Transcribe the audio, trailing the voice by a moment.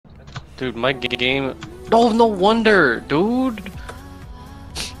Dude, my game. Oh, no wonder, dude.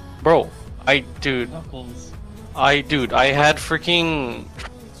 Bro, dude, I had freaking.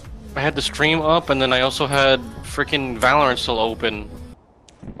 I had the stream up, and then I also had freaking Valorant still open.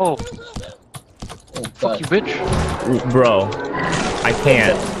 Oh. Fuck you, bitch. Bro, I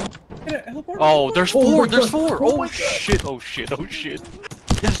can't. Oh, there's four! There's four! Oh shit, oh shit, oh shit.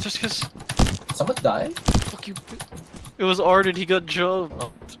 Yes, just. Someone died? Fuck you. It was Arden, he got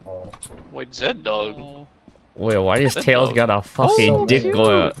jumped. Oh. Wait, Zed dog. Wait, why does Tails got a fucking dick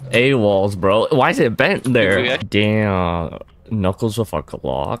going AWOLs, bro? Why is it bent there? Damn. Knuckles with a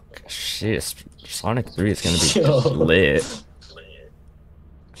Glock? Shit, Sonic 3 is gonna be lit.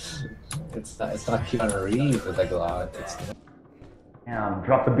 It's not Keanu Reeves with a Glock. It's... Damn,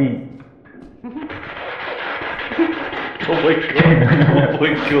 drop the beat. Oh my god. Oh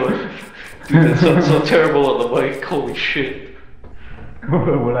my god. Dude, that sounds so terrible on the mic. Holy shit.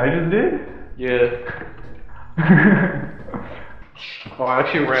 What I just did? Yeah. Oh, I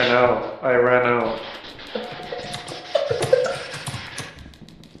actually ran out. I ran out.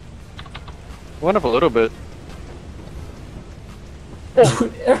 Went up a little bit.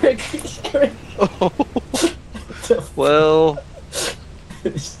 Oh, Eric! Oh. Well,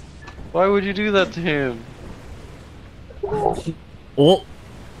 why would you do that to him? Oh,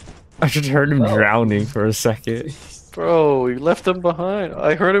 I just heard him drowning for a second. Bro, you left him behind.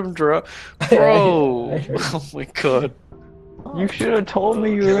 I heard him drown. Bro! Oh my god. You should have told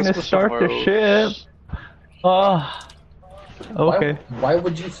me you were gonna start the ship. Okay. Why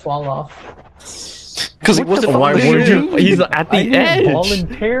would you fall off? Because he wasn't on the ship. He's at the edge.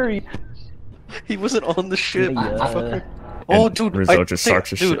 Voluntary. He wasn't on the ship. Oh, dude, I was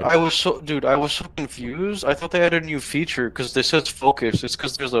so confused. I thought they had a new feature because this says focus. It's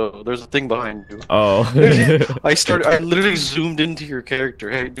because there's a thing behind you. Oh. I literally zoomed into your character.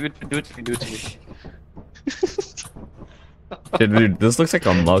 Hey, do it to me. Dude, this looks like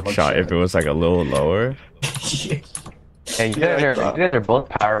a mugshot if it was like a little lower. Hey, you guys are both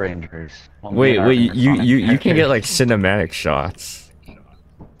Power Rangers. Wait, you can get like cinematic shots.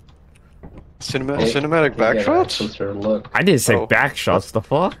 Cinematic back shots? I didn't say back shots. The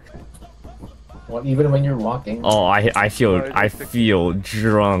fuck? Well, even when you're walking. Oh, I feel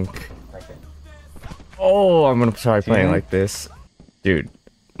drunk. Okay. Oh, I'm gonna try playing like this, dude.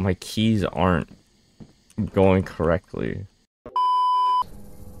 My keys aren't going correctly.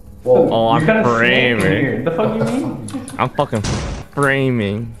 Whoa. Oh, I'm framing. The fuck you mean? I'm fucking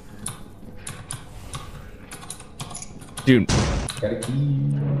framing, dude. Got a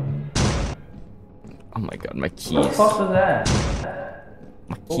key. Oh my god, my keys. What the fuck was that?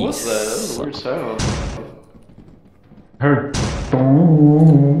 My What was that? That was a weird sound. Her.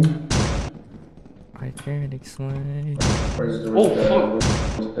 I can't explain. Where's the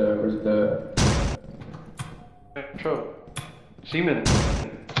Seaman.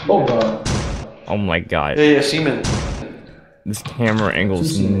 Oh god. Oh my god. Yeah, Seaman. This camera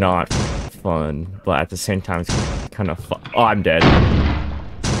angle's not fun, but at the same time it's kind of fun. Oh, I'm dead.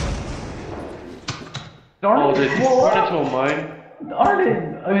 Oh, did you run into a mine?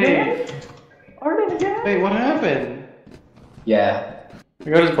 Arden! Again? Arden again? Wait, what happened? Yeah. I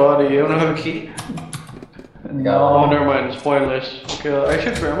got his body. I don't have a key. Oh, never mind. It's pointless. Okay,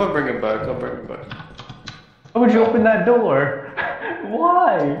 I'm gonna bring it back. I'll bring it back. Why would you open that door?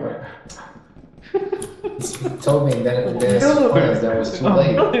 Why? You told me that that was too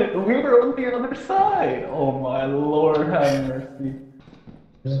late. We were on the other side. Oh my lord, have mercy.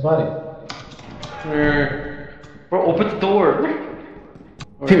 Where's his body? Bro, open the door.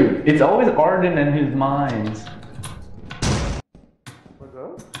 Dude, it's always Arden and his minds. Where's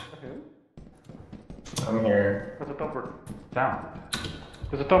that? Okay. I'm here. There's a thumper. Down.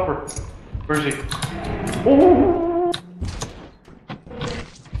 There's a thumper. Where is he? Oh!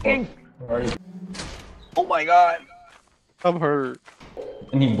 Where are you? Oh my god. I'm hurt.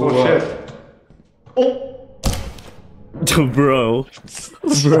 And he blew Oh up. shit. Oh! Bro.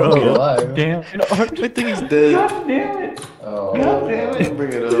 Bro. Alive. Damn. I think he's dead. God damn it. Oh. God damn it.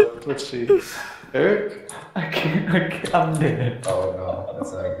 Bring it up. Let's see. Eric? I can't, I'm dead. Oh no,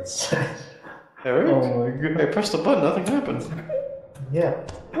 that's not a good sign. Eric? Oh my god. I pressed the button, nothing happened. Yeah.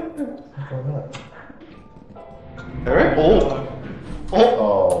 What's going on? Eric? Oh! Oh!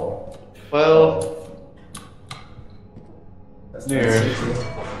 Oh. Well... That's There.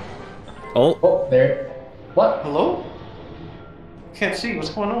 Oh. Oh, there. What? Hello? Can't see, what's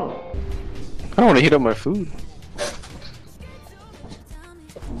going on? I don't want to heat up my food.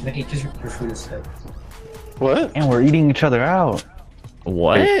 Nikki, just your food is dead. What? And we're eating each other out.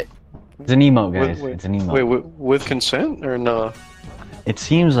 What? It's an emote, guys. Wait, it's an emote. Wait, with consent or no? It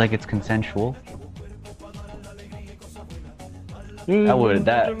seems like it's consensual.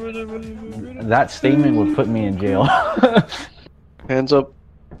 That statement would put me in jail. Hands up.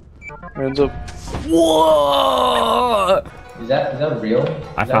 Hands up. Whoa! Is that real?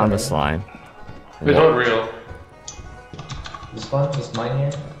 I found the slime. It's not real. This one? This mine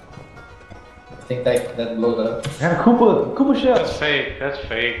here? I think that blows up. Yeah, Koopa shell. That's fake. That's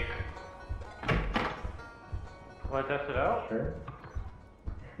fake. Want to test it out? Sure.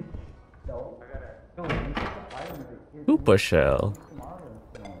 Koopa shell.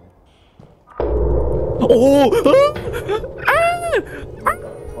 Oh! Ah!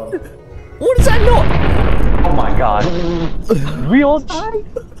 What is that noise? Oh my god. We all died?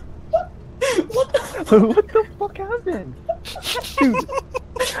 What the fuck happened?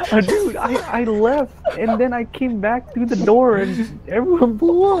 Dude, I left and then I came back through the door and everyone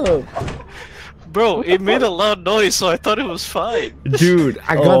blew up. Bro, it made a loud noise, so I thought it was fine. Dude,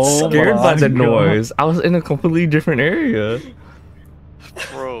 I got scared by the God. noise. I was in a completely different area.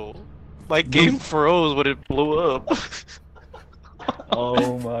 Bro, my game froze when it blew up.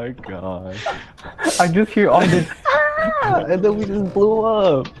 Oh my god. I just hear all this and then we just blew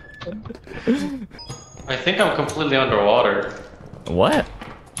up. I think I'm completely underwater. What?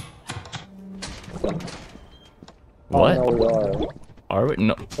 What? Oh, no, we are. Are we?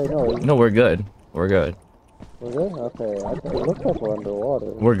 No. Wait, no, No, we're good. We're good. we're good? Okay, it looks like we're underwater.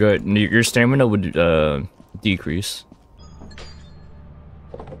 We're good. Your stamina would decrease.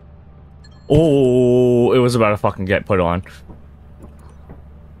 Oh, it was about to fucking get put on.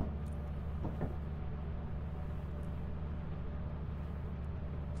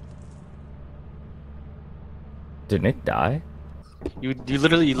 Did Nick die? You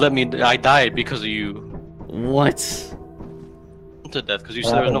literally let me. I died because of you. What? To death because you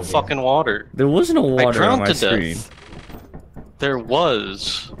said there was no fucking water. There was no water on drowned my to screen. death. There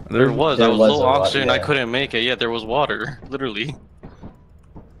was. There There was. there I was was low a lot, oxygen. I yeah. couldn't make it. Yeah, there was water. Literally.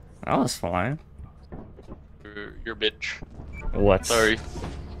 That was fine. You're a bitch. What? Sorry.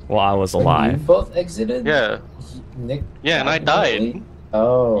 Well, I was When alive. you both exited? Yeah. Nick. Yeah, and I died.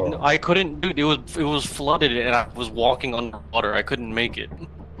 Oh. I couldn't, dude. It was flooded, and I was walking underwater. I couldn't make it.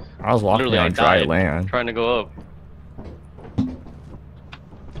 I was walking Literally, I on dry died land. trying to go up.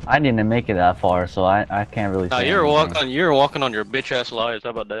 I didn't make it that far, so I can't really Nah, say you're anything. walking on your bitch ass lies. How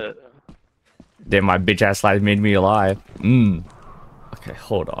about that? Then my bitch ass life made me alive. Okay,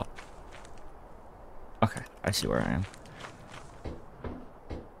 hold on. Okay, I see where I am.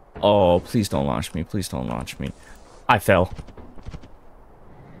 Oh, please don't launch me. Please don't launch me. I fell.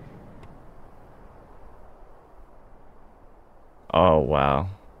 Oh, wow.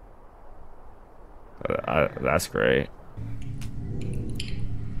 That's great.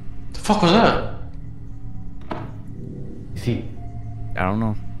 The fuck was that? See, I don't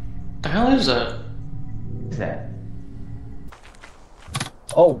know. The hell is that? is that?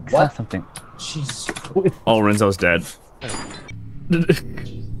 Oh, It's not what? something. Jeez. Oh, Renzo's dead.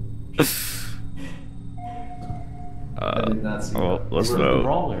 I did not see Oh, that. let's Where's the vote.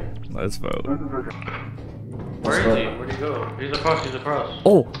 roller? Let's vote. Where is he? Where'd he go? He's across. He's across.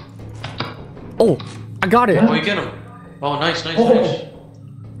 Oh! Oh! I got it! Oh, you get him. Oh, nice, nice, nice.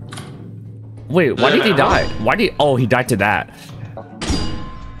 Wait, why did he die? Why did oh, he died to that.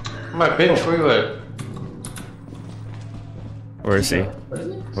 My bitch, where you at? Where is he? What is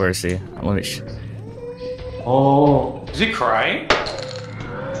it? Where is he? Let me Oh. Is he crying?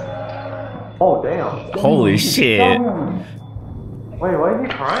 Oh, damn. Holy shit. Wait, why is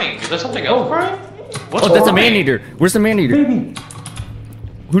he Crying? Is there something else crying? What's Oh, that's a crying? man eater. Where's the man eater? baby?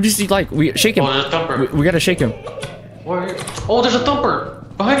 Who does he like? We shake him. Oh, there's a thumper. We gotta shake him. Where? Oh, there's a thumper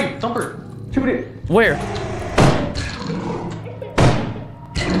behind you. Thumper. Shoot it. Where?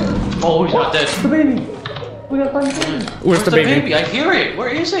 Oh, he's not dead. The baby. We gotta find the baby. Where's the baby? I hear it. Where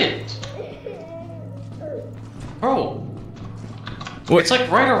is it? Bro, What? it's like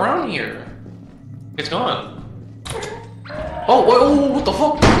right around here. It's gone. Oh, what the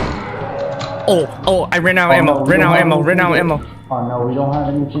fuck? Oh, I ran out of ammo. Ran out of ammo. Ran out of ammo. Oh no, we don't have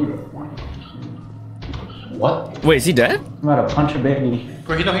any cheaters. What? Wait, is he dead? I'm about to punch a baby.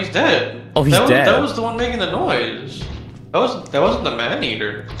 Bro, you know he's dead. Oh, he's dead. That was the one making the noise. That wasn't the man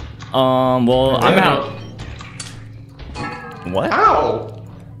eater. Well, I'm out. What? Ow!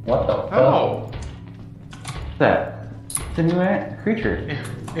 What the fuck? Ow! What's that? It's a new creature.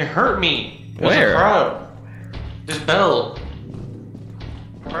 It hurt me. It was Where? a crab. This bell.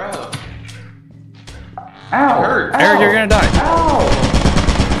 Crab. Ow! Hurt. Eric, you're gonna die. Ow!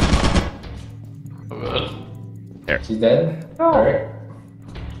 Oh, God. She's dead? No. Alright.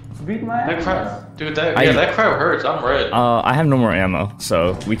 Beat my That ass. crab. Dude, that crab hurts. I'm red. I have no more ammo,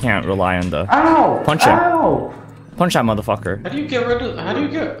 so we can't rely on the. Ow! Punch him. Ow! Punch that motherfucker. How do you get rid of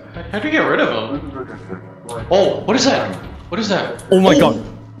him? Oh, what is that? What is that? Oh my god.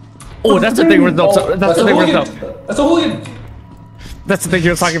 Oh, that's the thing we're that's the thing we're That's a hooligan! That's the thing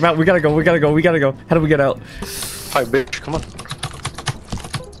you're talking about. We gotta go. How do we get out? Hi, bitch. Come on.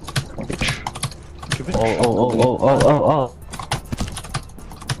 Oh.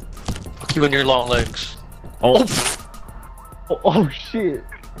 You and your long legs. Oh. Oh shit.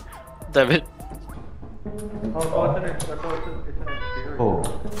 Damn it. Oh.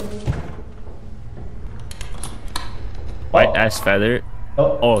 White ass feather.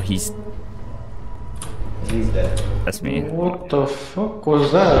 Oh, he's dead. that's me. What the fuck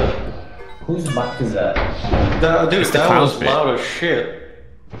was that? Whose mic is that? Dude, the that clown's was bit. loud as shit.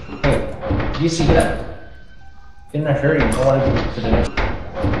 Hey, do you see that? In a hurry, I want to go to the next.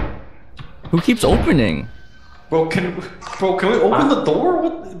 Who keeps opening? Bro, can we open the door?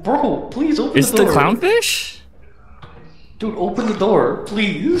 What? Bro, please open Is the door. the clownfish? Dude, open the door,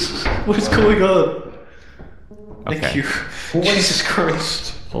 please. What is going on? Thank Okay. you. Jesus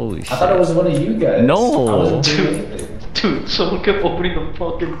Christ. Holy I thought it shit. was one of you guys. No. I wasn't doing anything. Dude, someone kept opening the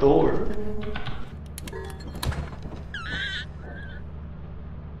fucking door.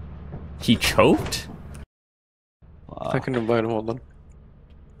 He choked? I can invite him, hold on.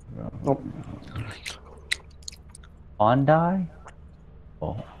 Nope. Bondi?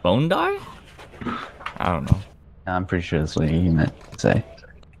 Bone die? I don't know. I'm pretty sure that's what he meant to say.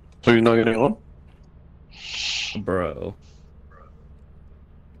 So you're not getting on? Bro.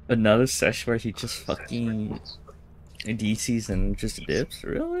 Another session where he just fucking DCs and just dips?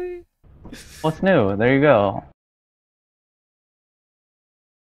 Really? What's new? There you go.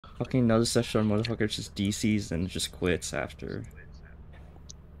 Fucking another session where motherfucker just DCs and just quits after.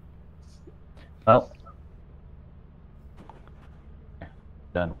 Well.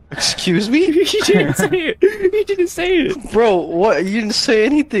 Done. Excuse me? He didn't say it! He didn't say it! Bro, what? You didn't say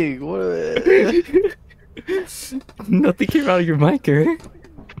anything. What? Nothing came out of your mic, Eric.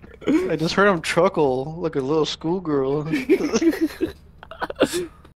 I just heard him chuckle like a little schoolgirl.